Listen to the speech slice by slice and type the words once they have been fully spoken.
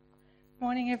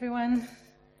Morning, everyone.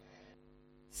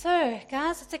 So,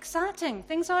 guys, it's exciting.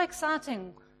 Things are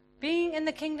exciting. Being in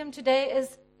the kingdom today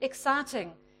is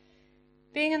exciting.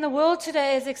 Being in the world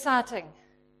today is exciting.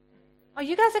 Are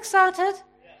you guys excited?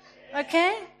 Yes.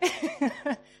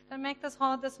 Okay? Don't make this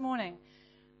hard this morning.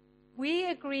 We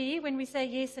agree when we say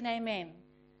yes and amen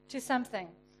to something.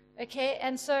 Okay?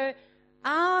 And so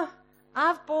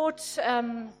I've bought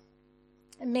a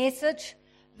message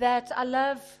that I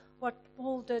love what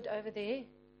Paul did over there,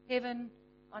 heaven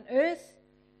on earth.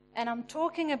 And I'm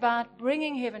talking about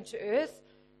bringing heaven to earth.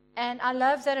 And I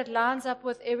love that it lines up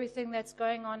with everything that's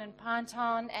going on in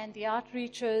Pinetown and the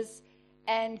outreaches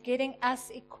and getting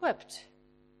us equipped.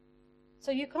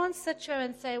 So you can't sit here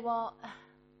and say, well,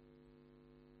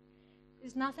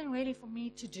 there's nothing really for me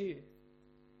to do.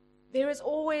 There is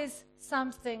always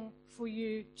something for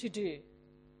you to do.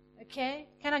 Okay?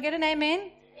 Can I get an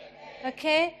amen?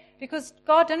 Okay? Because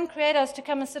God didn't create us to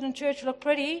come and sit in church, look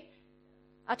pretty.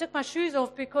 I took my shoes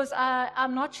off because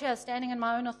I'm not here standing in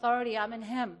my own authority. I'm in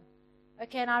Him.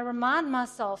 Okay, and I remind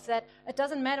myself that it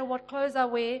doesn't matter what clothes I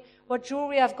wear, what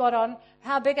jewelry I've got on,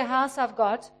 how big a house I've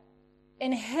got.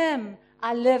 In Him,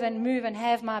 I live and move and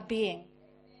have my being.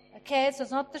 Okay, so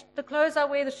it's not the clothes I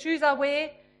wear, the shoes I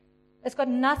wear. It's got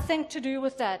nothing to do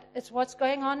with that. It's what's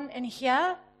going on in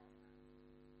here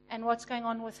and what's going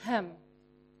on with Him.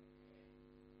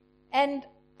 And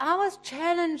I was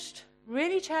challenged,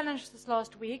 really challenged this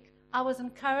last week. I was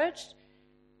encouraged,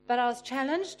 but I was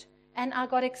challenged, and I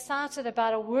got excited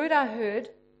about a word I heard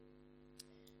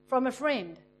from a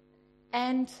friend.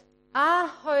 And I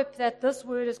hope that this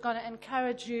word is going to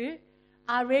encourage you.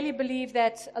 I really believe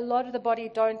that a lot of the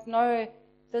body don't know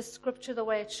this scripture the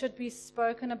way it should be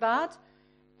spoken about.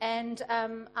 And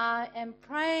I am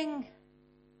praying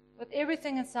with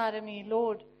everything inside of me,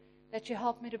 Lord, that you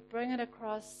help me to bring it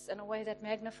across in a way that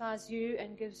magnifies you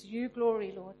and gives you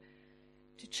glory, Lord.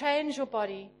 To change your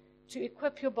body, to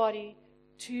equip your body,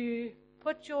 to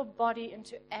put your body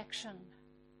into action,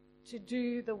 to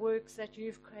do the works that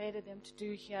you've created them to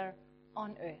do here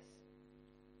on earth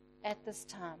at this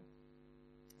time.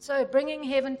 So, bringing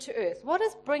heaven to earth. What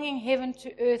does bringing heaven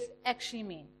to earth actually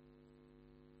mean?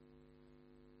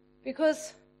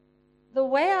 Because the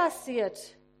way I see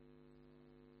it,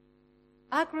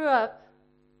 I grew up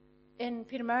in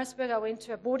Pietermaritzburg. I went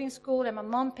to a boarding school, and my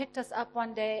mom picked us up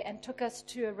one day and took us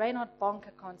to a Reinhard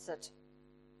Bonnke concert.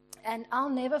 And I'll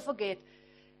never forget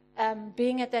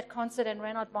being at that concert and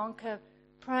Reinhard Bonnke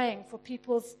praying for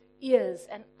people's ears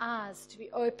and eyes to be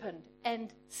opened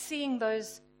and seeing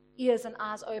those ears and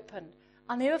eyes opened.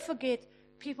 I'll never forget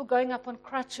people going up on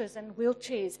crutches and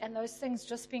wheelchairs and those things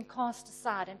just being cast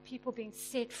aside and people being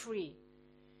set free.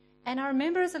 And I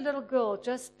remember as a little girl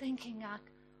just thinking, like,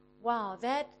 wow,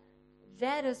 that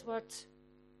is what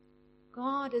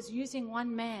God is using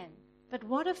one man. But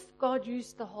what if God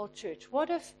used the whole church? What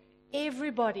if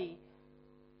everybody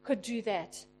could do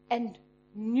that and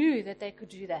knew that they could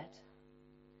do that?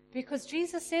 Because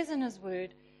Jesus says in His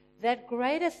word that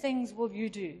greater things will you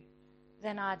do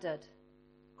than I did.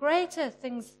 Greater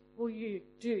things will you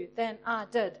do than I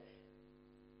did.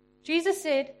 Jesus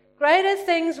said, greater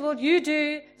things will you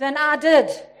do than I did.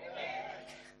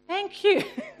 Thank you.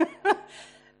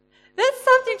 That's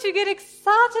something to get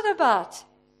excited about.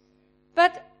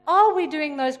 But are we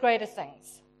doing those greater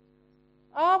things?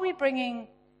 Are we bringing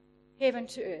heaven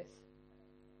to earth?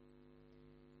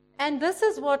 And this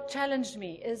is what challenged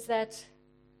me, is that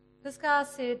this guy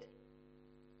said,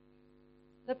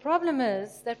 the problem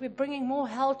is that we're bringing more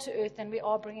hell to earth than we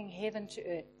are bringing heaven to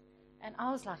earth. And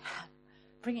I was like,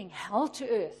 bringing hell to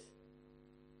earth?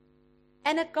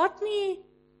 And it got me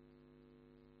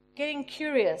getting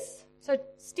curious. So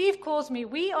Steve calls me.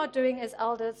 We are doing, as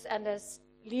elders and as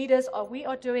leaders, we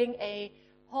are doing a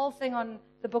whole thing on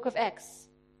the book of Acts.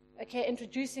 Okay,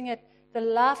 introducing it, the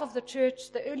life of the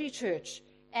church, the early church.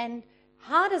 And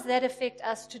how does that affect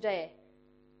us today?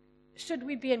 Should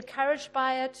we be encouraged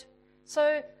by it?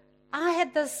 So I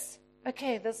had this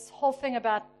whole thing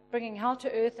about bringing hell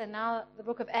to earth, and now the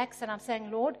book of Acts, and I'm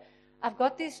saying, Lord, I've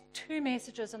got these two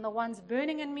messages, and the one's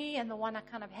burning in me, and the one I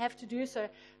kind of have to do, so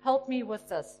help me with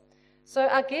this. So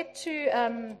I get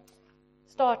to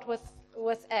start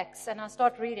with Acts, and I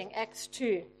start reading Acts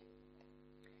 2.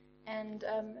 And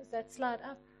is that slide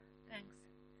up? Thanks.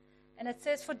 And it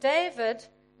says, for David,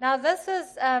 now this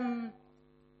is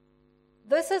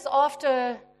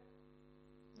after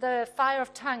the fire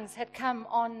of tongues had come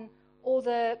on all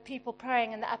the people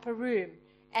praying in the upper room,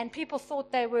 and people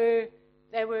thought they were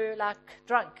like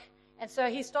drunk. And so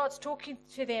he starts talking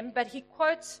to them, but he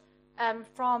quotes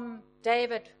from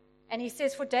David And he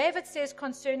says, for David says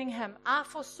concerning him, I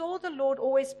foresaw the Lord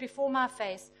always before my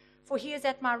face, for he is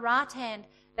at my right hand,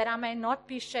 that I may not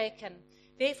be shaken.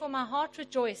 Therefore my heart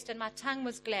rejoiced, and my tongue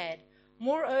was glad.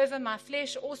 Moreover, my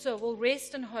flesh also will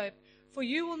rest in hope, for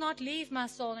you will not leave my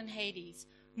soul in Hades,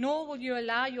 nor will you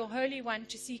allow your Holy One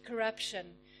to see corruption.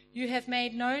 You have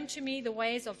made known to me the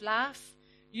ways of life.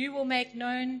 You will make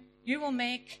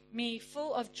me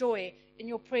full of joy in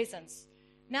your presence.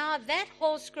 Now, that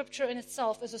whole scripture in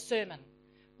itself is a sermon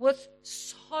with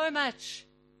so much.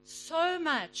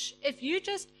 If you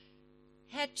just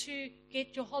had to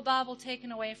get your whole Bible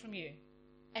taken away from you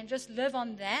and just live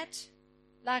on that,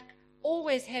 like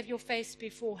always have your face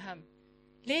before him.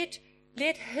 Let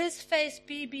his face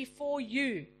be before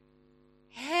you.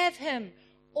 Have him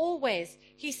always.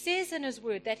 He says in his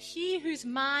word that he whose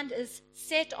mind is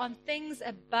set on things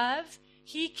above,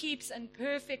 he keeps in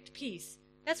perfect peace.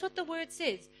 That's what the word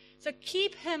says. So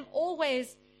keep him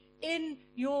always in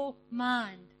your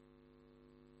mind.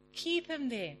 Keep him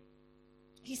there.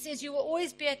 He says, you will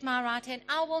always be at my right hand.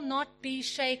 I will not be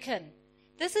shaken.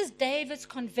 This is David's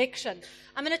conviction.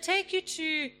 I'm going to take you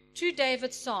to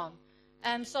David's psalm.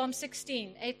 Psalm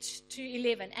 16, 8 to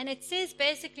 11. And it says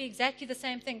basically exactly the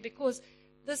same thing, because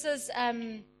this is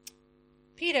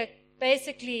Peter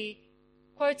basically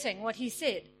quoting what he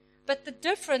said. But the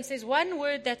difference is one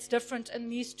word that's different in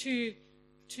these two,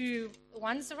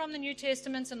 ones from the New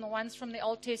Testament and the ones from the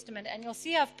Old Testament. And you'll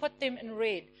see I've put them in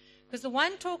red. Because the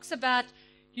one talks about,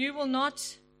 you will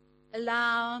not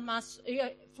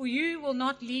for you will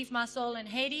not leave my soul in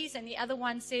Hades. And the other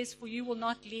one says, for you will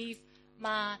not leave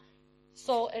my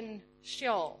soul in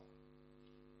Sheol.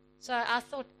 So I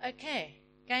thought, okay,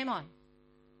 game on.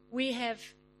 We have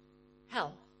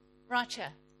hell right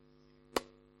here.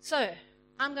 So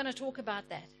I'm going to talk about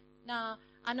that. Now,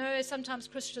 I know sometimes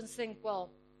Christians think,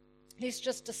 well, let's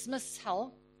just dismiss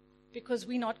hell because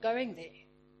we're not going there.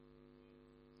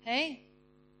 Hey?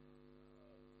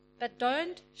 But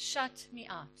don't shut me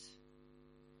out.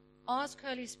 Ask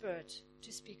Holy Spirit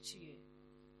to speak to you.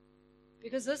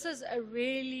 Because this is a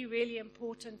really, really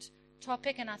important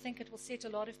topic, and I think it will set a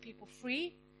lot of people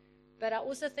free. But I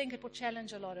also think it will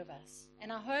challenge a lot of us.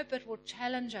 And I hope it will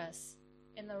challenge us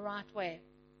in the right way.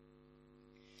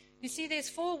 You see, there's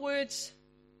 4 words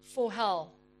for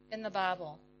hell in the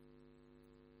Bible.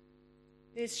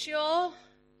 There's Sheol,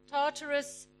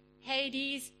 Tartarus,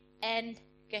 Hades, and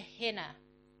Gehenna.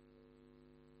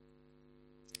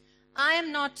 I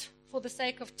am not, for the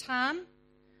sake of time,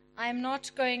 I am not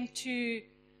going to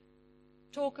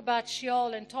talk about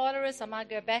Sheol and Tartarus. I might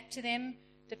go back to them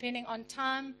depending on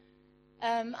time.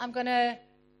 I'm going to,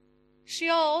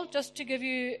 Sheol, just to give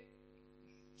you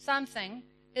something,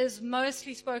 is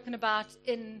mostly spoken about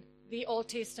in the Old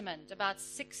Testament, about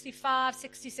 65,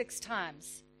 66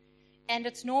 times. And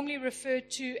it's normally referred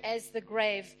to as the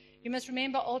grave. You must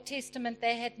remember, Old Testament,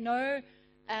 they had no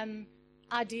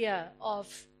idea of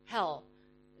hell.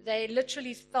 They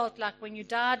literally felt like when you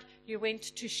died, you went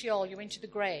to Sheol, you went to the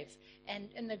grave. And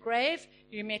in the grave,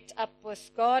 you met up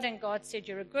with God, and God said,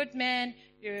 you're a good man,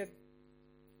 you're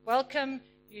welcome,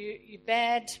 you're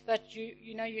bad, but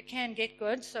you know you can get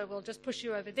good, so we'll just push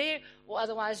you over there, or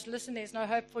otherwise, listen, there's no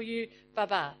hope for you,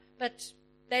 bye-bye. But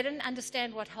they didn't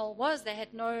understand what hell was. They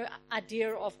had no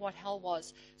idea of what hell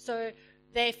was. So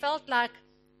they felt like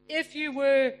if you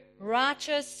were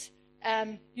righteous,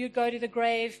 you'd go to the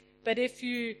grave, but if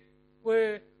you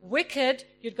were wicked,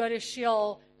 you'd go to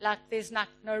Sheol, like there's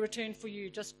no return for you,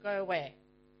 just go away.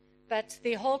 But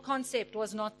the whole concept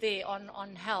was not there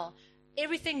on hell.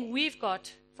 Everything we've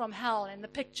got from hell and the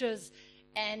pictures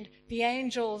and the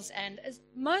angels, and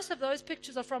most of those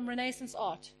pictures are from Renaissance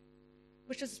art,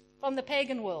 which is from the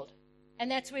pagan world. And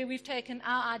that's where we've taken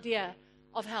our idea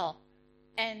of hell,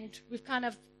 and we've kind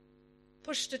of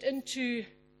pushed it into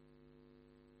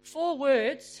 4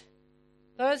 words,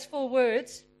 those 4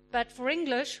 words, but for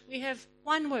English, we have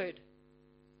 1 word,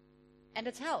 and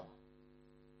it's hell.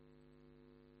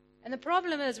 And the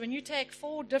problem is when you take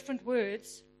 4 different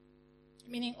words,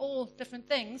 meaning all different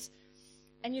things,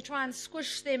 and you try and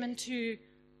squish them into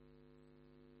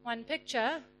one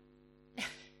picture,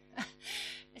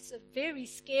 it's a very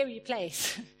scary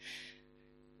place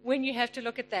when you have to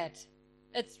look at that.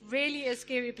 It's really a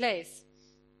scary place.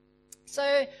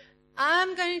 So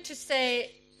I'm going to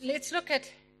say, let's look at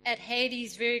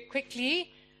Hades very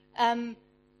quickly.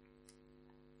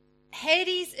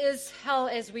 Hades is hell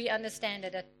as we understand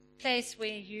it, a place where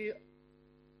you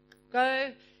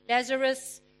go.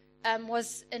 Lazarus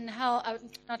was in hell,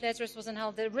 not Lazarus was in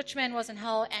hell, the rich man was in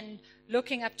hell and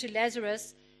looking up to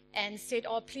Lazarus and said,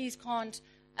 oh, please can't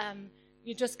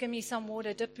you just give me some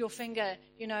water, dip your finger,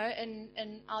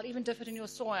 and I'll even dip it in your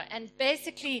soil. And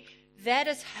basically, that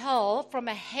is hell from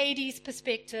a Hades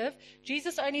perspective.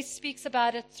 Jesus only speaks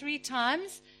about it 3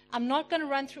 times. I'm not going to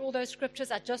run through all those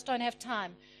scriptures. I just don't have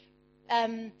time.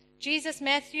 Jesus,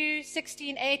 Matthew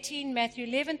 16:18, Matthew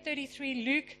 11:33,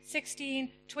 Luke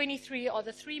 16:23 are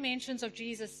the 3 mentions of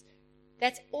Jesus.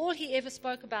 That's all he ever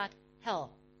spoke about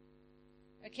hell.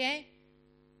 Okay?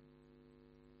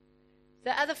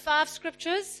 The other 5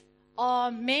 scriptures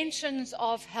are mentions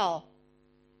of hell.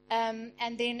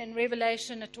 And then in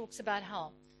Revelation it talks about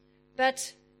hell.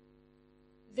 But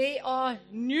there are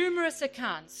numerous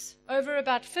accounts, over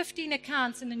about 15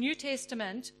 accounts in the New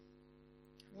Testament,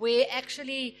 where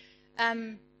actually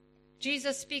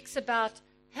Jesus speaks about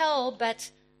hell,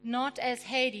 but not as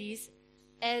Hades,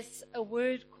 as a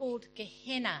word called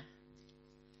Gehenna.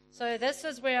 So this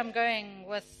is where I'm going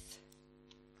with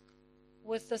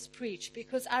this preach,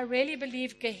 because I really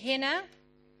believe Gehenna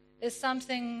is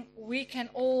something we can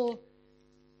all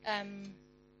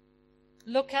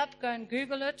look up, go and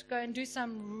Google it, go and do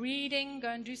some reading, go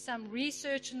and do some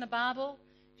research in the Bible.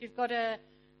 If you've got a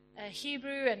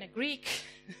Hebrew and a Greek,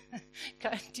 go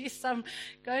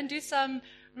and do some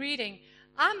reading.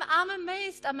 I'm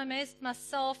amazed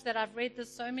myself that I've read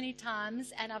this so many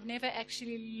times and I've never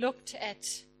actually looked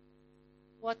at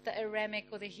what the Aramic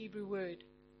or the Hebrew word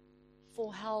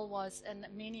for hell was in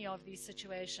many of these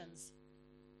situations.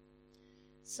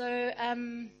 So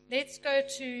let's go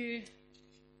to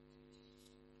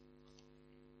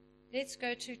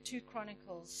 2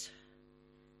 Chronicles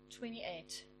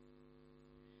 28.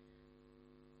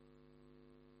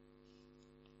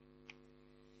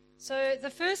 So the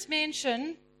first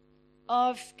mention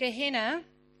of Gehenna,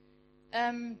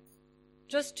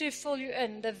 just to fill you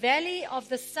in, the valley of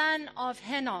the son of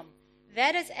Hinnom,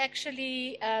 that is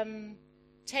actually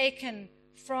taken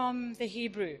from the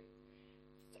Hebrew.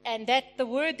 And that the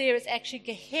word there is actually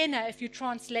Gehenna if you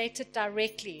translate it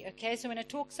directly. Okay, so when it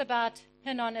talks about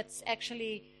Hinnom, it's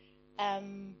actually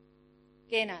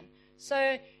Gehenna.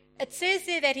 So it says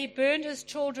there that he burned his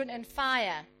children in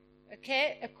fire.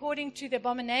 Okay, according to the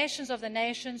abominations of the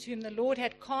nations whom the Lord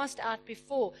had cast out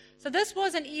before. So this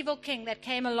was an evil king that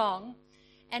came along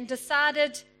and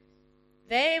decided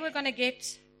they were going to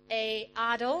get an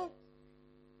idol.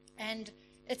 And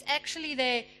it's actually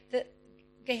the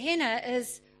Gehenna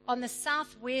is on the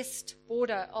southwest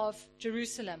border of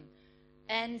Jerusalem.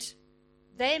 And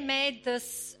they made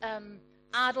this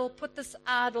idol, put this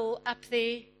idol up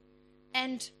there.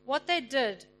 And what they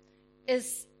did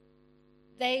is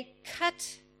they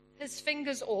cut his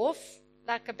fingers off,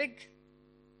 like a big,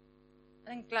 I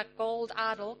think like gold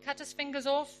idol, cut his fingers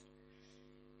off.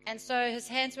 And so his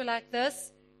hands were like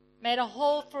this, made a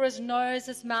hole for his nose,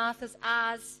 his mouth, his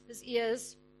eyes, his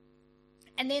ears.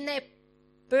 And then they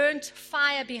burnt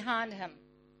fire behind him.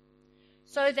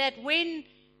 So that when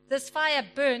this fire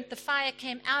burnt, the fire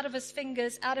came out of his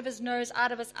fingers, out of his nose,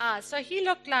 out of his eyes. So he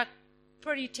looked like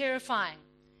pretty terrifying.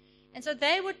 And so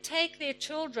they would take their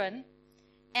children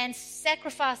and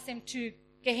sacrifice them to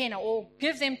Gehenna, or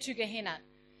give them to Gehenna.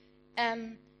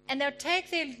 And they'd take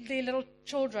their little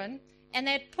children and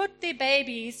they'd put their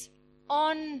babies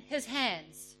on his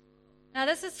hands. Now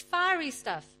this is fiery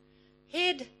stuff.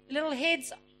 Little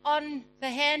heads on the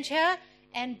hand here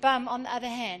and bum on the other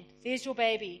hand. There's your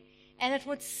baby. And it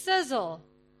would sizzle.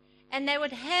 And they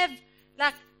would have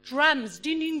like drums,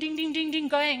 ding, ding, ding, ding, ding, ding,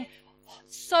 going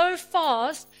so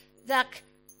fast, like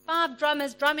 5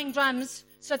 drummers drumming drums,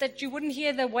 so that you wouldn't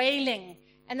hear the wailing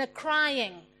and the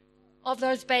crying of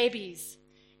those babies.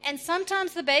 And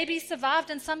sometimes the babies survived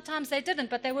and sometimes they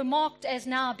didn't, but they were marked as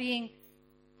now being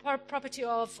property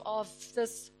of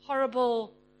this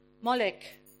horrible Moloch.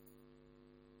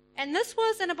 And this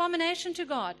was an abomination to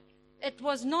God. It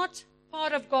was not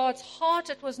part of God's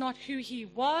heart. It was not who he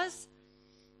was.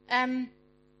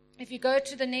 If you go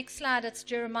to the next slide, it's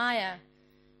Jeremiah.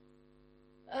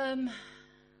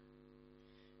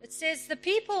 It says, the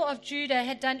people of Judah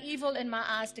had done evil in my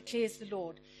eyes, declares the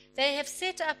Lord. They have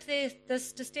set up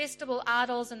this detestable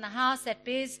idols in the house that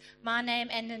bears my name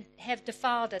and have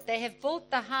defiled it. They have built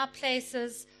the high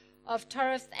places of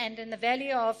Torith and in the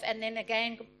valley of, and then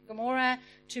again Gomorrah,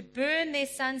 to burn their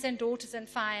sons and daughters in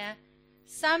fire,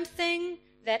 something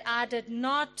that I did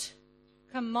not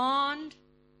command,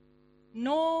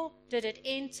 nor did it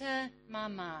enter my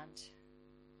mind.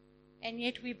 And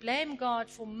yet we blame God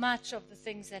for much of the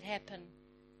things that happen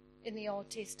in the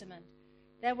Old Testament.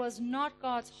 That was not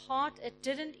God's heart. It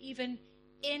didn't even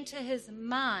enter his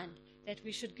mind that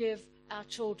we should give our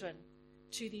children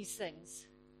to these things.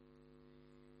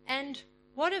 And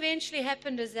what eventually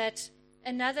happened is that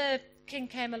another king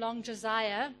came along,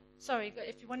 Josiah. Sorry,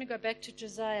 if you want to go back to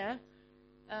Josiah.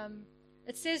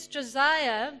 It says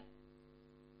Josiah,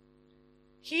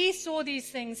 he saw these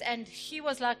things and he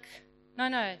was like,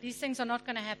 no, these things are not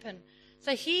going to happen.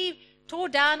 So he tore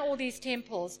down all these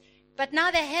temples. But now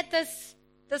they had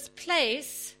this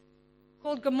place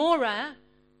called Gomorrah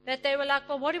that they were like,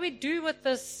 well, what do we do with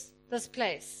this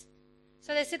place?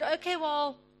 So they said, okay,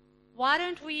 well, why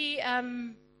don't we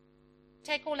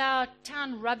take all our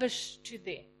town rubbish to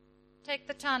there? Take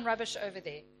the town rubbish over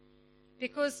there.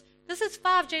 Because this is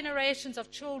 5 generations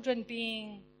of children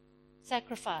being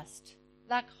sacrificed.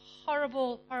 Like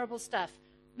horrible, horrible stuff.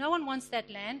 No one wants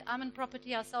that land. I'm in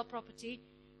property. I'll sell property.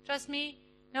 Trust me,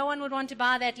 no one would want to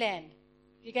buy that land.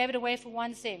 You gave it away for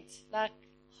 1 cent. Like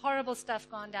horrible stuff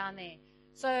gone down there.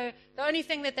 So the only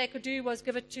thing that they could do was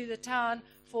give it to the town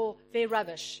for their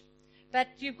rubbish. But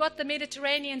you've got the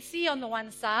Mediterranean Sea on the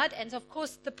one side, and of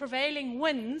course the prevailing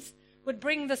winds would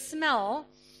bring the smell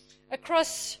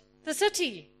across the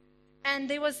city. And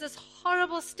there was this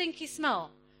horrible, stinky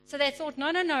smell. So they thought,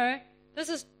 no, this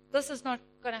is not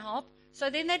going to help. So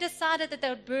then they decided that they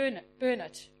would burn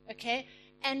it, okay?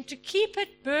 And to keep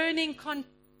it burning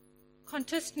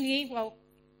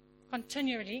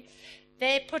continually,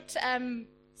 they put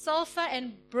sulfur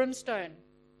and brimstone.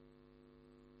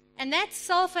 And that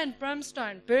sulfur and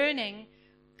brimstone burning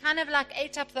kind of like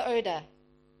ate up the odor.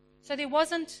 So there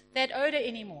wasn't that odor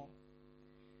anymore.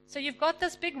 So you've got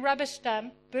this big rubbish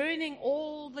dump burning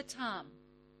all the time.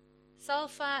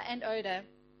 Sulfur and odor.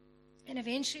 And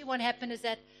eventually what happened is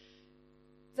that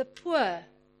the poor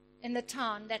in the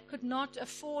town that could not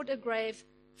afford a grave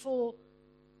for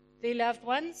their loved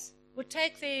ones would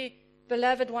take their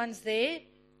beloved ones there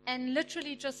and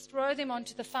literally just throw them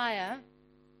onto the fire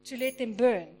to let them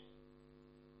burn.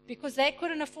 Because they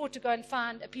couldn't afford to go and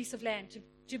find a piece of land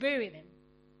to bury them.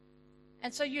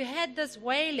 And so you had this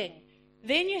wailing.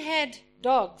 Then you had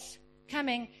dogs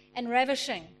coming and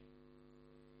ravishing.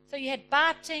 So you had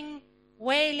biting,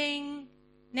 wailing,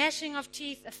 gnashing of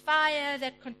teeth, a fire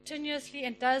that continuously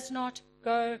and does not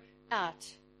go out.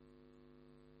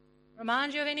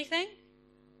 Remind you of anything?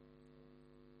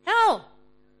 Hell.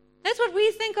 That's what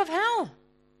we think of hell.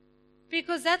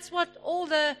 Because that's what all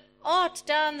the art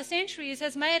down the centuries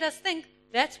has made us think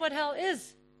that's what hell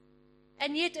is.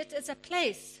 And yet it is a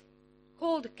place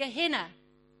called Gehenna.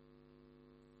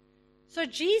 So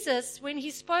Jesus, when he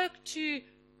spoke to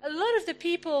a lot of the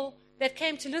people that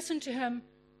came to listen to him,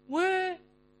 were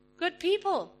good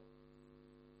people.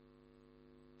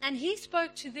 And he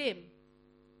spoke to them.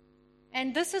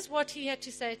 And this is what he had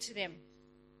to say to them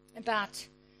about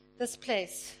this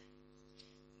place.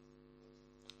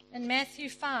 In Matthew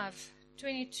 5,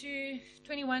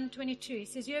 21, 22, he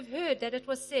says, "You have heard that it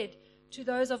was said to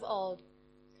those of old,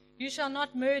 'You shall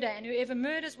not murder, and whoever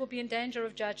murders will be in danger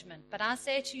of judgment. But I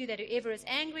say to you that whoever is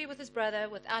angry with his brother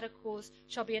without a cause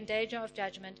shall be in danger of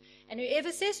judgment. And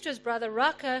whoever says to his brother,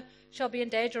 Raca, shall be in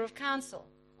danger of the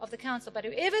council. But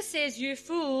whoever says, you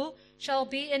fool, shall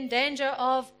be in danger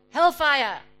of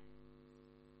hellfire.'"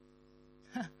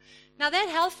 Now that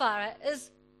hellfire is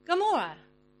Gomorrah.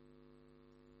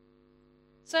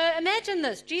 So imagine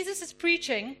this. Jesus is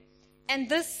preaching, and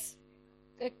this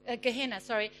Gehenna,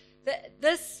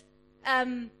 this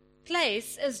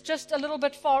place is just a little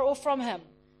bit far off from him.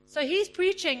 So he's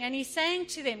preaching and he's saying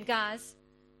to them, guys,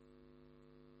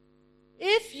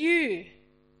 if you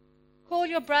call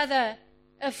your brother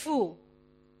a fool,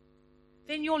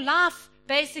 then your life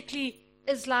basically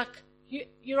is like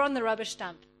you're on the rubbish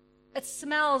dump. It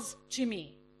smells to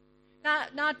me.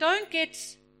 Now don't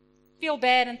feel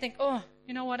bad and think, oh,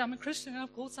 you know what, I'm a Christian and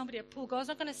I've called somebody a fool. God's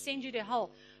not going to send you to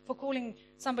hell for calling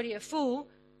somebody a fool.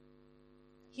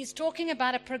 He's talking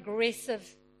about a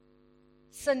progressive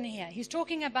sin here. He's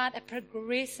talking about a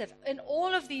progressive, in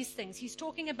all of these things, he's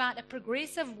talking about a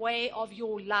progressive way of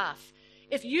your life.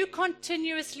 If you're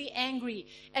continuously angry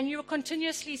and you're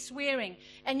continuously swearing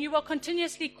and you are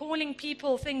continuously calling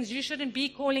people things you shouldn't be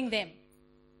calling them,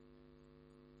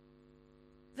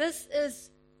 this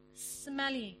is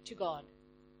smelly to God.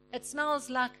 It smells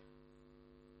like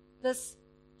this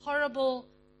horrible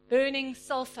burning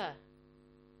sulfur.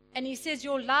 And he says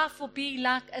your life will be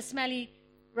like a smelly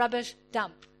rubbish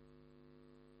dump.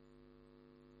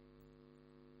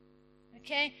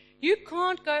 Okay? You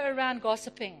can't go around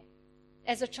gossiping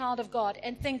as a child of God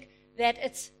and think that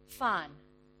it's fine.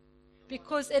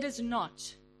 Because it is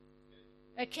not.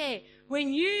 Okay?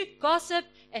 When you gossip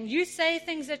and you say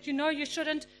things that you know you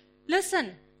shouldn't,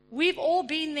 listen, we've all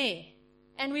been there.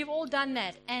 And we've all done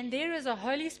that. And there is a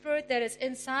Holy Spirit that is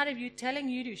inside of you telling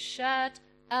you to shut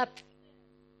up.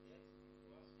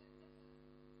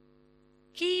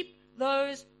 Keep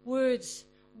those words.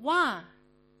 Why?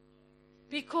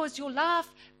 Because your life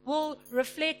will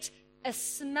reflect a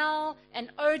smell,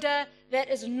 an odor that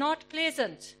is not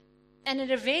pleasant. And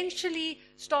it eventually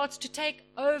starts to take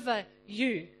over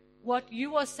you, what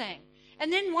you are saying.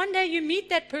 And then one day you meet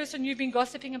that person you've been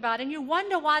gossiping about and you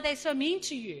wonder why they're so mean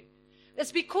to you.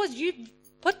 It's because you've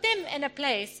put them in a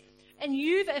place and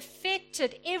you've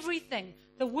affected everything.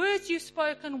 The words you've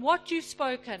spoken, what you've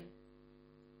spoken,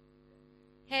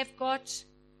 have got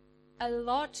a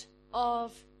lot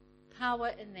of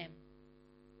power in them.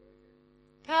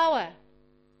 Power.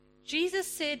 Jesus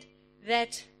said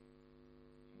that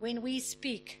when we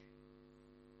speak,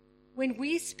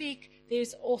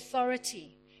 there's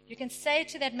authority. You can say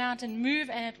to that mountain, move,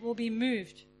 and it will be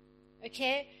moved.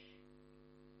 Okay?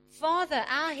 Father,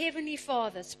 our Heavenly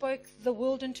Father, spoke the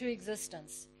world into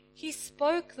existence. He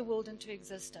spoke the world into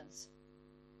existence.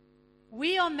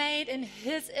 We are made in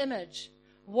His image.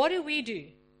 What do?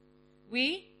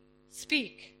 We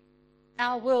speak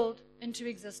our world into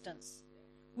existence.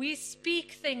 We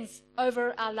speak things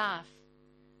over our life.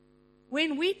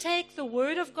 When we take the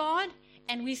Word of God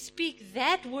and we speak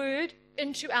that Word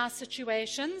into our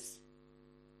situations,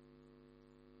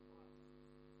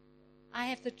 I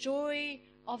have the joy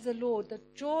of the Lord. The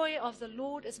joy of the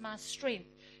Lord is my strength.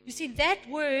 You see, that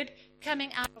word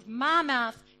coming out of my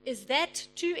mouth is that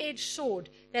two-edged sword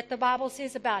that the Bible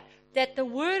says about. That the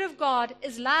Word of God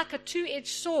is like a two-edged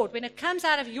sword. When it comes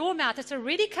out of your mouth, it's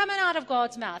already coming out of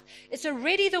God's mouth. It's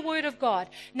already the Word of God.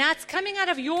 Now it's coming out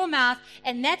of your mouth,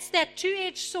 and that's that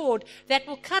two-edged sword that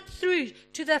will cut through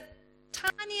to the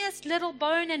tiniest little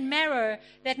bone and marrow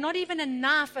that not even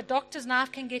a doctor's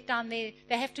knife can get down there.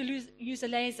 They have to use a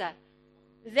laser.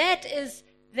 That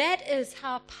is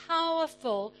how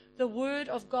powerful the Word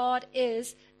of God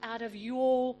is out of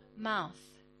your mouth.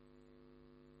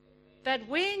 But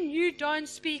when you don't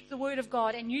speak the Word of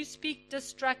God and you speak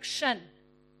destruction,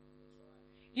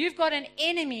 you've got an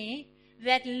enemy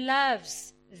that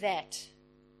loves that.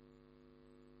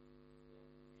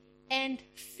 And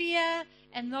fear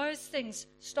and those things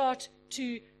start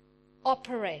to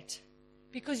operate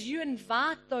because you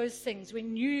invite those things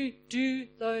when you do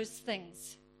those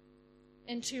things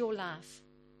into your life.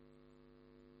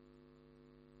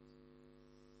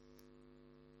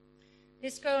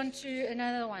 Let's go on to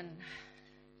another one.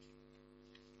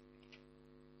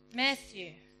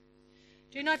 Matthew.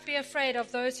 Do not be afraid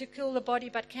of those who kill the body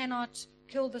but cannot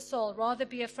kill the soul. Rather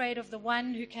be afraid of the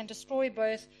one who can destroy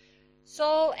both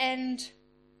soul and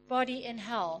body in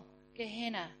hell.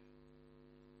 Gehenna.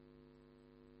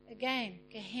 Again,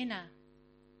 Gehenna.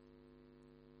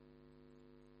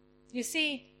 You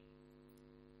see,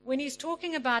 when he's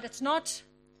talking about, it's not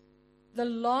the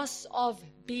loss of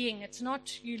being. It's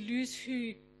not you lose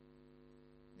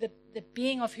the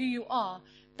being of who you are,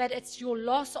 but it's your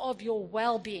loss of your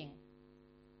well-being.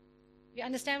 You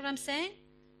understand what I'm saying?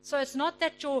 So it's not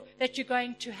that you're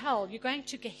going to hell. You're going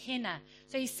to Gehenna.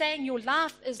 So he's saying your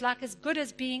life is like as good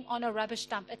as being on a rubbish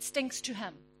dump. It stinks to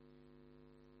him.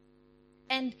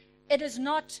 And it is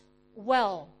not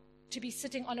well to be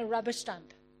sitting on a rubbish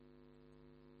dump.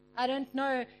 I don't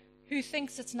know who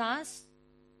thinks it's nice.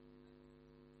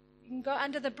 You can go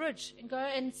under the bridge and go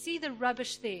and see the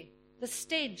rubbish there, the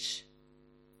stench.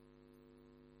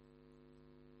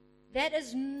 That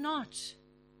is not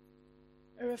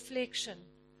a reflection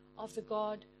of the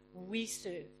God we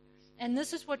serve. And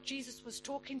this is what Jesus was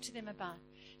talking to them about.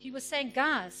 He was saying,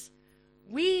 guys,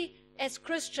 we as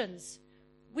Christians,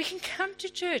 we can come to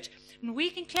church and we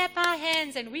can clap our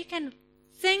hands and we can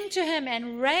sing to Him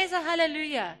and raise a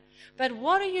hallelujah. But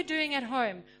what are you doing at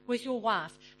home with your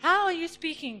wife? How are you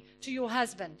speaking to your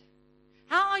husband?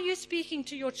 How are you speaking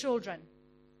to your children?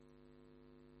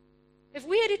 If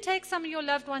we had to take some of your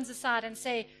loved ones aside and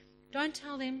say, don't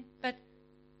tell them, but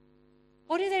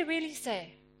what do they really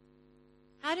say?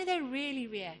 How do they really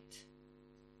react?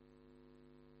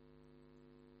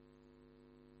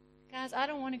 Guys, I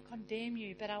don't want to condemn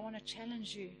you, but I want to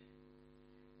challenge you.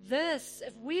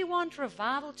 If we want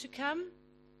revival to come,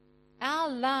 our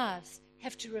lives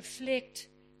have to reflect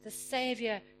the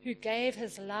Savior who gave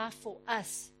His life for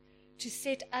us to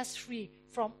set us free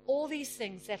from all these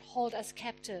things that hold us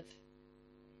captive.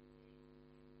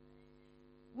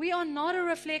 We are not a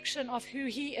reflection of who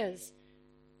He is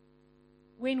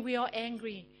when we are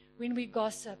angry, when we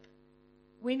gossip,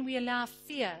 when we allow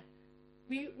fear.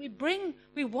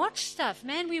 We watch stuff,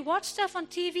 man. We watch stuff on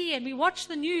TV and we watch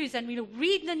the news and we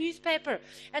read the newspaper.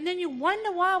 And then you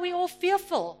wonder why we're all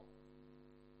fearful.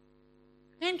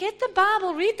 Man, get the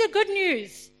Bible, read the good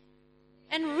news.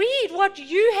 And read what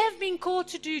you have been called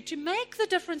to do to make the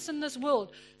difference in this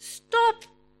world. Stop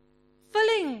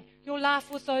filling your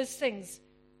life with those things.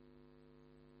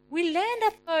 We land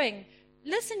up going,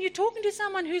 listen, you're talking to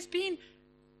someone who's been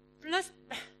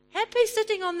happy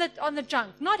sitting on the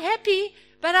junk. Not happy,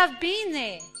 but I've been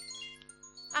there.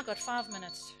 I got 5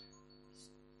 minutes.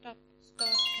 Stop,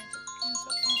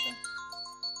 cancel.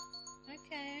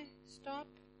 Okay, stop.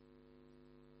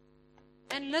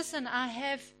 And listen,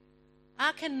 I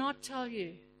cannot tell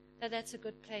you that that's a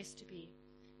good place to be.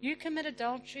 You commit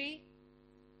adultery,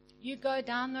 you go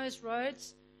down those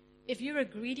roads. If you're a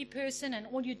greedy person and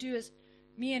all you do is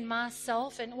me and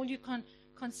myself, and all you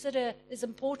consider is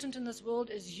important in this world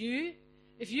is you,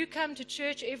 if you come to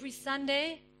church every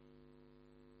Sunday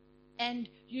and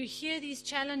you hear these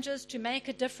challenges to make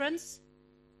a difference,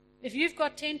 if you've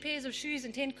got 10 pairs of shoes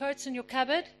and 10 coats in your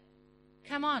cupboard,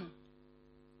 come on.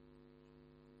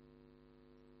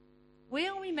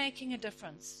 Where are we making a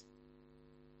difference?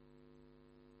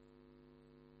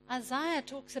 Isaiah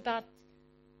talks about,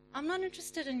 I'm not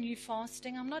interested in you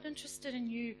fasting. I'm not interested in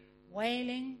you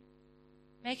wailing,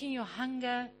 making your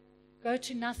hunger go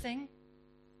to nothing.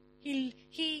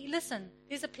 Listen,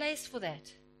 there's a place for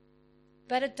that.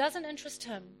 But it doesn't interest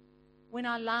him when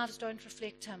our lives don't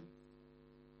reflect him.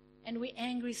 And we're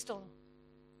angry still.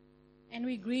 And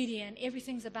we're greedy and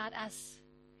everything's about us.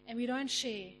 And we don't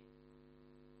share.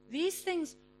 These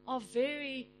things are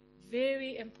very,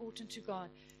 very important to God.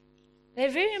 They're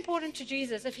very important to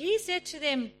Jesus. If he said to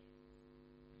them,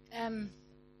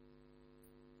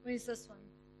 where's this one?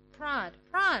 Pride.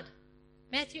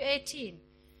 Matthew 18.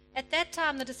 At that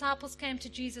time the disciples came to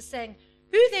Jesus saying,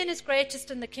 who then is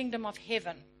greatest in the kingdom of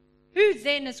heaven? Who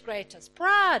then is greatest?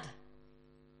 Pride.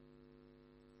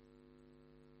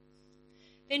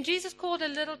 Then Jesus called a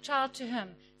little child to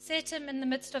him, set him in the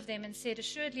midst of them, and said,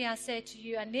 assuredly I say to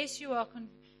you, unless you are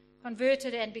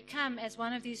converted and become as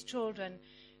one of these children,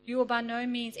 you will by no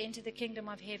means enter the kingdom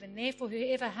of heaven. Therefore,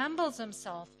 whoever humbles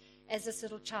himself as this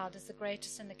little child is the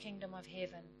greatest in the kingdom of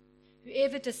heaven.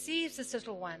 Whoever deceives this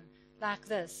little one like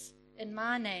this, in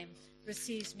my name,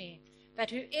 receives me.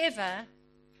 But whoever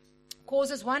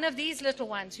causes one of these little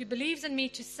ones who believes in me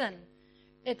to sin,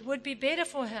 it would be better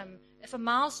for him if a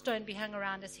milestone be hung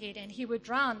around his head and he were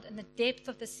drowned in the depth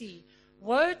of the sea.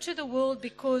 Woe to the world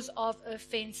because of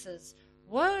offenses.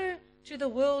 Woe to the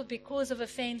world because of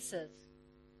offenses.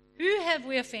 Who have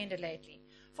we offended lately?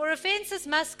 For offenses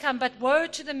must come, but woe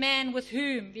to the man with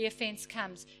whom the offense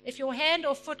comes. If your hand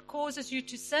or foot causes you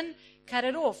to sin, cut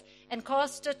it off and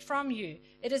cast it from you.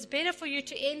 It is better for you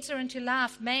to enter into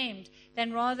life maimed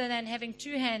rather than having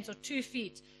 2 hands or 2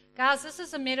 feet. Guys, this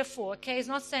is a metaphor, okay? He's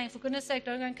not saying, for goodness sake,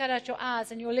 don't go and cut out your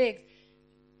eyes and your legs.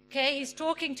 Okay? He's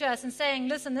talking to us and saying,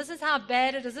 listen, this is how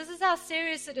bad it is. This is how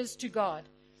serious it is to God.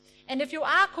 And if your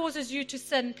eye causes you to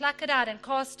sin, pluck it out and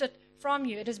cast it from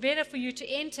you. It is better for you to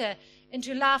enter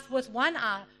into life with 1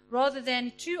 eye rather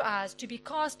than 2 eyes, to be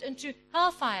cast into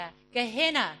hellfire,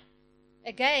 Gehenna,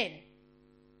 again.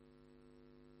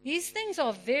 These things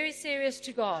are very serious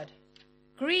to God.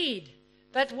 Greed.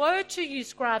 But woe to you,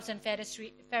 scribes and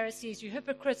Pharisees, you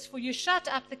hypocrites, for you shut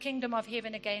up the kingdom of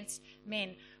heaven against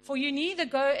men. For you neither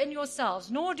go in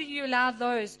yourselves, nor do you allow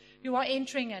those who are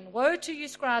entering in. Woe to you,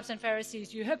 scribes and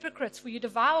Pharisees, you hypocrites, for you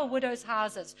devour widows'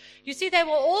 houses. You see, they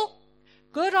were all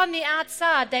good on the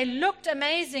outside. They looked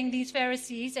amazing, these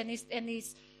Pharisees and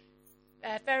these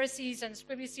Pharisees and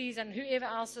Scribblies and whoever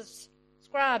else's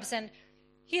scribes. And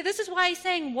here, this is why he's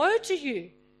saying, woe to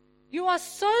you. You are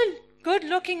so good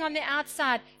looking on the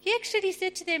outside. He actually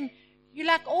said to them, you're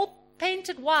like all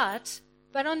painted white,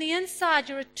 but on the inside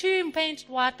you're a tomb painted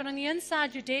white, but on the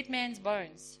inside you're dead man's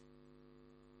bones.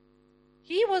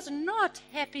 He was not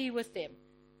happy with them.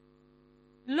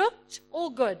 Looked all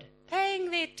good,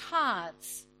 paying their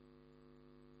tithes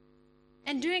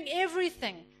and doing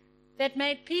everything that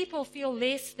made people feel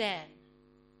less than.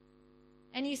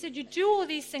 And he said, you do all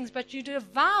these things, but you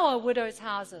devour widows'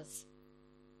 houses.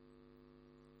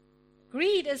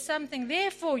 Greed is something,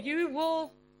 therefore you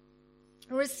will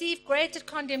receive greater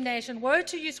condemnation. Woe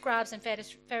to you, scribes and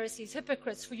Pharisees,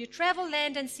 hypocrites, for you travel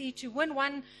land and sea to win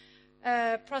one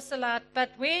proselyte,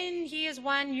 but when he is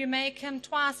one, you make him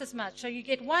twice as much. So you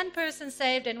get one person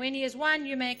saved, and when he is one,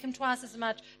 you make him twice as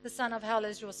much the son of hell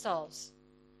as yourselves.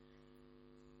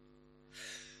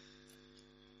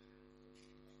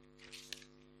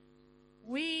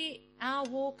 Our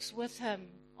walks with him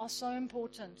are so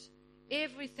important.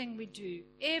 Everything we do,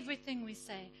 everything we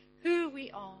say, who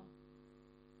we are.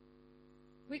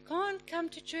 We can't come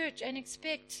to church and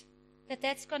expect that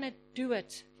that's going to do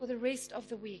it for the rest of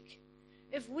the week.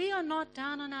 If we are not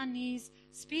down on our knees,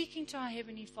 speaking to our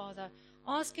Heavenly Father,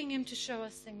 asking him to show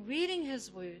us things, reading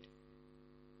his word,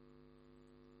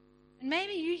 And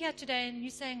maybe you're here today and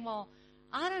you're saying, well,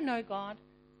 I don't know God.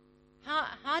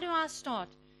 How do I start?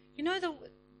 You know,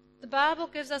 the Bible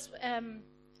gives us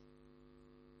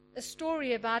a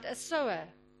story about a sower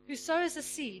who sows a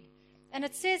seed. And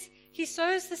it says he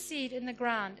sows the seed in the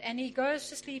ground, and he goes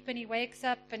to sleep and he wakes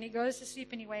up, and he goes to sleep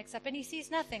and he wakes up, and he sees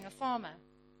nothing, a farmer.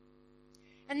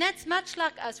 And that's much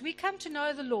like us. We come to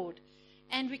know the Lord,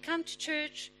 and we come to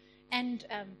church, and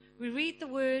we read the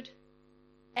Word,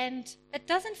 and it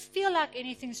doesn't feel like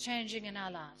anything's changing in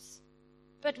our lives.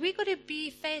 But we've got to be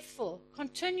faithful,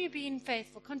 continue being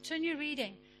faithful, continue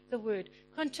reading the Word,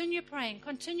 continue praying,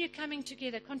 continue coming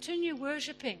together, continue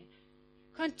worshiping,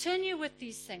 continue with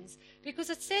these things. Because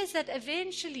it says that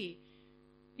eventually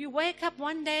you wake up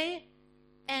one day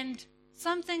and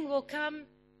something will come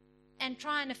and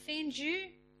try and offend you,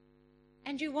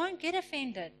 and you won't get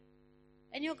offended.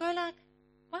 And you'll go like,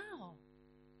 wow.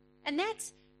 And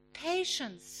that's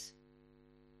patience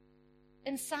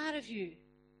inside of you.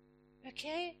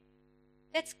 Okay?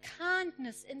 That's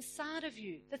kindness inside of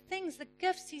you. The things, the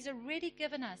gifts He's already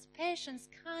given us. Patience,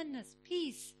 kindness,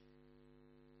 peace.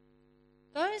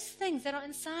 Those things that are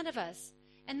inside of us.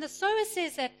 And the sower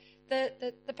says that,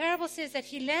 the parable says that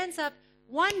he lands up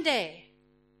one day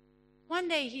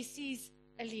he sees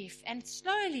a leaf. And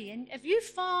slowly, and if you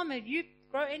farm or you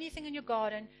grow anything in your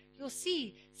garden, you'll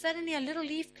see suddenly a little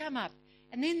leaf come up.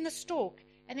 And then the stalk.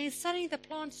 And then suddenly the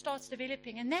plant starts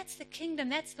developing. And that's the kingdom.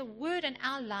 That's the Word in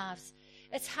our lives.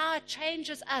 It's how it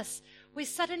changes us. We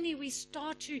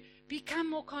start to become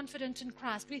more confident in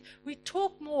Christ. We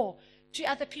talk more to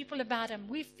other people about Him.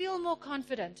 We feel more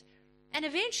confident. And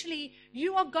eventually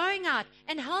you are going out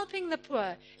and helping the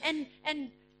poor and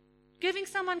giving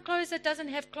someone clothes that doesn't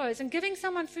have clothes and giving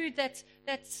someone food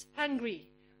that's hungry.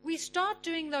 We start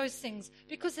doing those things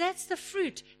because that's the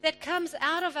fruit that comes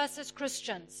out of us as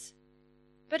Christians.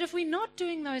 But if we're not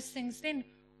doing those things, then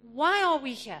why are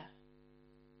we here?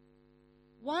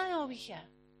 Why are we here?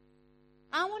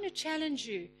 I want to challenge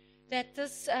you that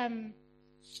this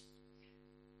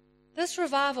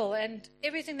revival and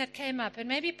everything that came up, and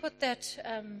maybe put that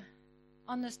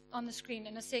on the screen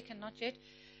in a second, not yet,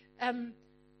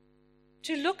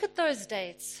 to look at those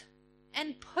dates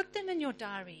and put them in your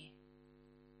diary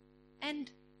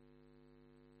and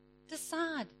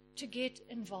decide to get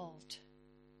involved.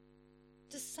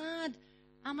 Decide,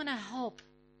 I'm going to help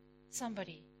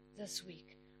somebody this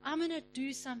week. I'm going to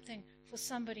do something for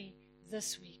somebody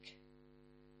this week.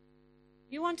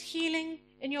 You want healing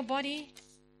in your body?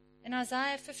 In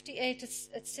Isaiah 58,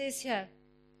 it says here,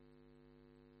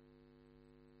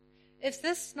 if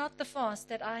this not the fast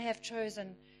that I have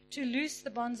chosen, to loose the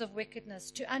bonds of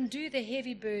wickedness, to undo the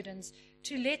heavy burdens,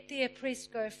 to let the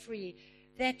oppressed go free,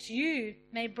 that you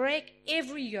may break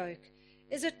every yoke,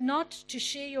 is it not to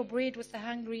share your bread with the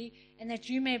hungry, and that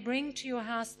you may bring to your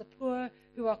house the poor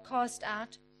who are cast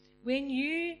out? When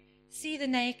you see the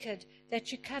naked,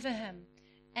 that you cover him,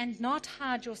 and not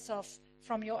hide yourself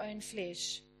from your own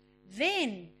flesh.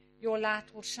 Then your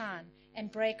light will shine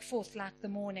and break forth like the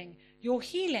morning. Your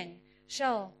healing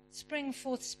shall spring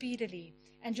forth speedily,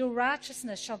 and your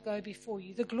righteousness shall go before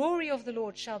you. The glory of the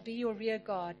Lord shall be your rear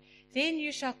guard. Then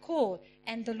you shall call,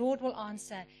 and the Lord will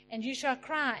answer, and you shall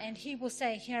cry, and He will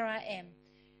say, here I am.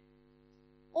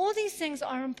 All these things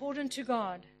are important to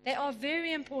God. They are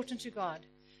very important to God.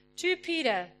 2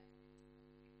 Peter.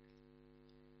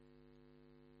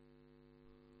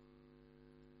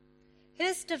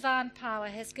 His divine power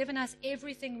has given us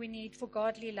everything we need for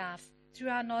godly life through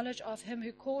our knowledge of Him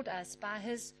who called us by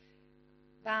His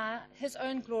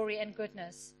own glory and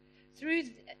goodness. Through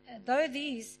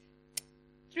these,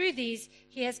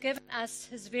 He has given us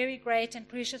His very great and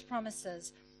precious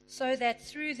promises, so that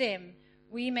through them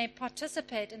we may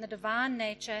participate in the divine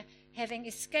nature, having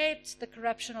escaped the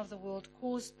corruption of the world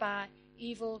caused by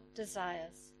evil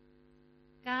desires.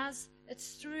 Guys,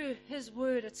 it's through His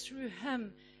word, it's through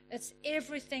Him, it's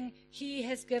everything He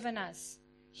has given us.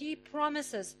 He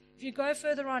promises. If you go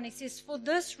further on, He says, for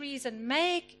this reason,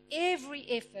 make every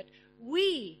effort.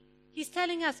 He's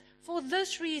telling us, for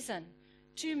this reason,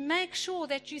 to make sure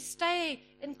that you stay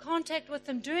in contact with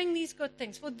Him, doing these good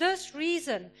things. For this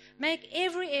reason, make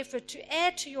every effort to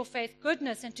add to your faith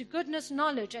goodness, and to goodness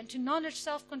knowledge, and to knowledge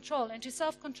self-control, and to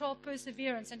self-control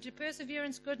perseverance, and to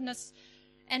perseverance goodness,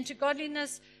 and to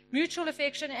godliness mutual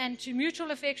affection, and to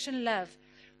mutual affection love.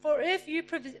 For if you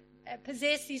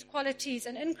possess these qualities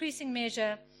in increasing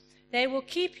measure, they will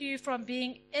keep you from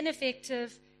being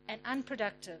ineffective and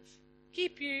unproductive.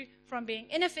 Keep you from being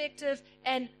ineffective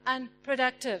and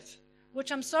unproductive.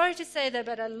 Which I'm sorry to say that,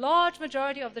 but a large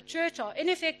majority of the church are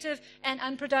ineffective and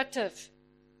unproductive.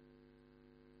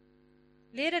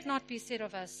 Let it not be said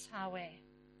of us, Yahweh.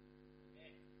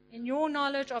 In your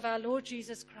knowledge of our Lord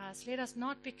Jesus Christ, let us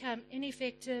not become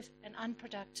ineffective and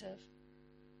unproductive.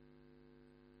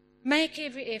 Make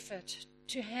every effort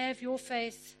to have your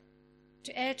faith,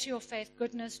 to add to your faith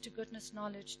goodness, to goodness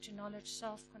knowledge, to knowledge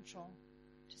self-control,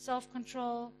 to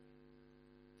self-control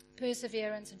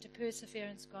perseverance, and to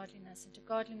perseverance godliness, and to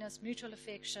godliness mutual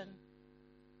affection,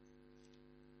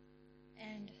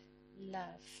 and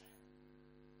love.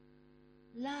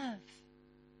 Love.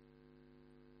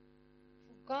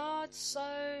 For God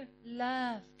so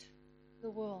loved the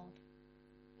world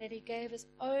that he gave his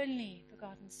only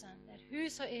begotten Son, that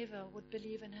whosoever would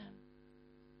believe in him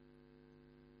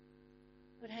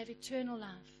would have eternal life.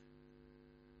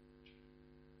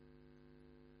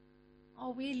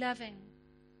 Are we loving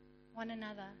one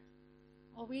another?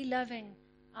 Are we loving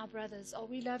our brothers? Are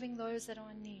we loving those that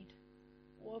are in need?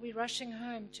 Or are we rushing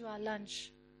home to our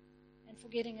lunch and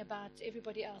forgetting about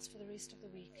everybody else for the rest of the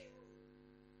week?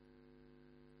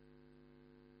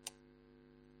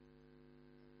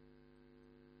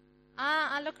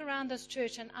 I look around this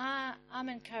church and I'm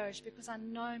encouraged because I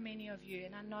know many of you,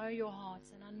 and I know your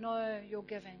hearts, and I know your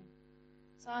giving.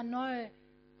 So I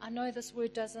know this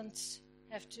word doesn't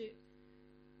have to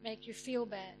make you feel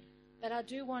bad, but I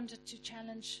do want it to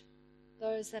challenge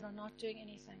those that are not doing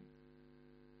anything.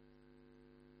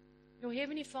 Your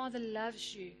Heavenly Father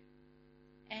loves you,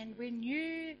 and when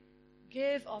you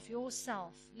give of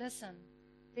yourself, listen,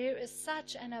 there is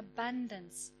such an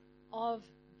abundance of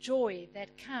joy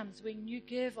that comes when you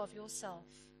give of yourself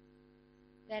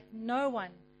that no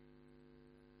one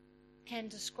can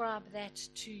describe that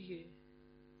to you.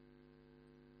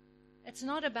 It's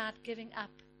not about giving up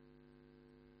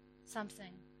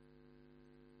something.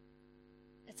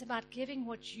 It's about giving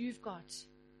what you've got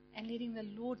and letting the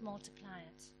Lord multiply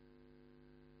it.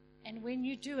 And when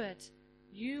you do it,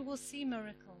 you will see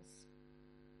miracles.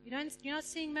 You're not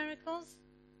seeing miracles?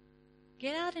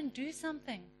 Get out and do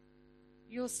something.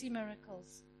 You'll see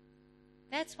miracles.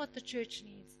 That's what the church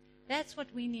needs. That's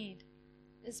what we need,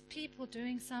 is people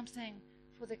doing something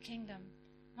for the kingdom.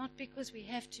 Not because we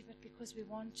have to, but because we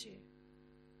want to.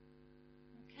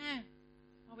 Okay.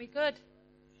 Are we good?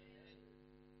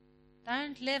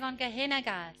 Don't live on Gehenna,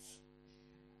 guys.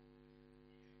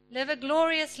 Live a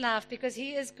glorious life because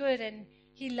he is good and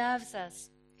he loves us.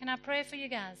 Can I pray for you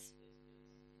guys?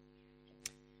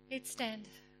 Let's stand.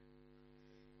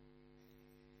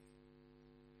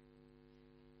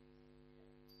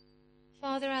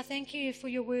 Father, I thank you for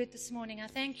your word this morning. I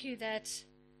thank you that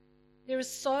there is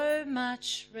so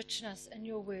much richness in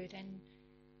your word, and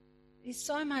there's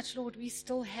so much, Lord, we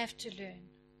still have to learn.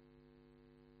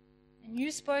 And you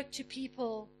spoke to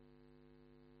people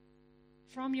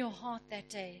from your heart that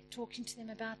day, talking to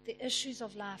them about the issues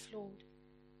of life, Lord,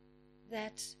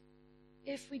 that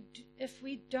if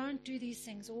we don't do these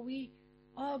things, or we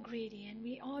are greedy and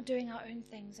we are doing our own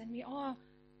things and we are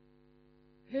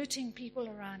hurting people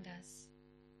around us,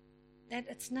 that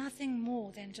it's nothing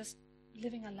more than just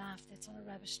living a life that's on a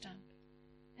rubbish dump.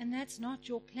 And that's not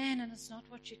your plan, and it's not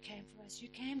what you came for us. You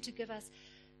came to give us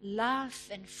life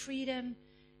and freedom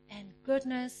and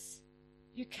goodness.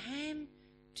 You came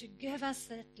to give us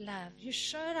that love. You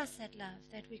showed us that love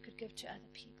that we could give to other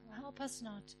people. Help us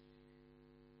not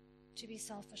to be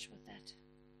selfish with that.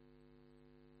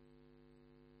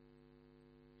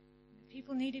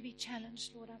 People need to be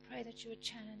challenged, Lord. I pray that you would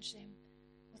challenge them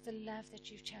with the love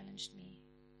that you've challenged me.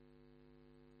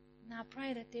 And I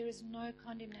pray that there is no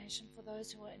condemnation for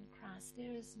those who are in Christ.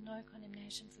 There is no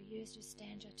condemnation for you as you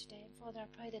stand here today. And Father,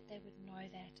 I pray that they would know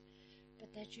that,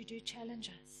 but that you do challenge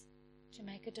us to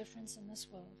make a difference in this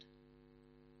world.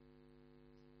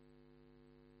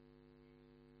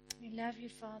 We love you,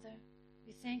 Father.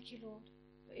 We thank you, Lord,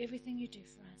 for everything you do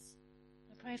for us.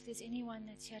 I pray if there's anyone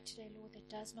that's here today, Lord, that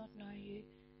does not know you,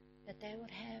 that they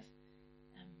would have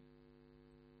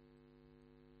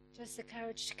just the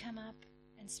courage to come up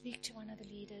and speak to one of the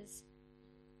leaders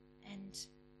and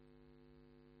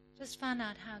just find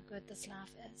out how good this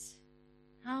life is.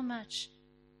 How much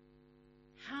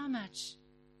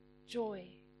joy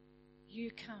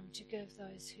you come to give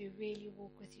those who really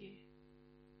walk with you.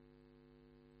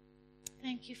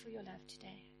 Thank you for your love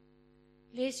today.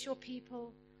 Bless your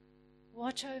people.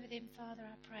 Watch over them, Father,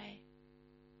 I pray,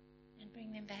 and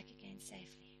bring them back again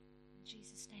safely. In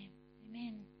Jesus' name,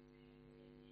 amen.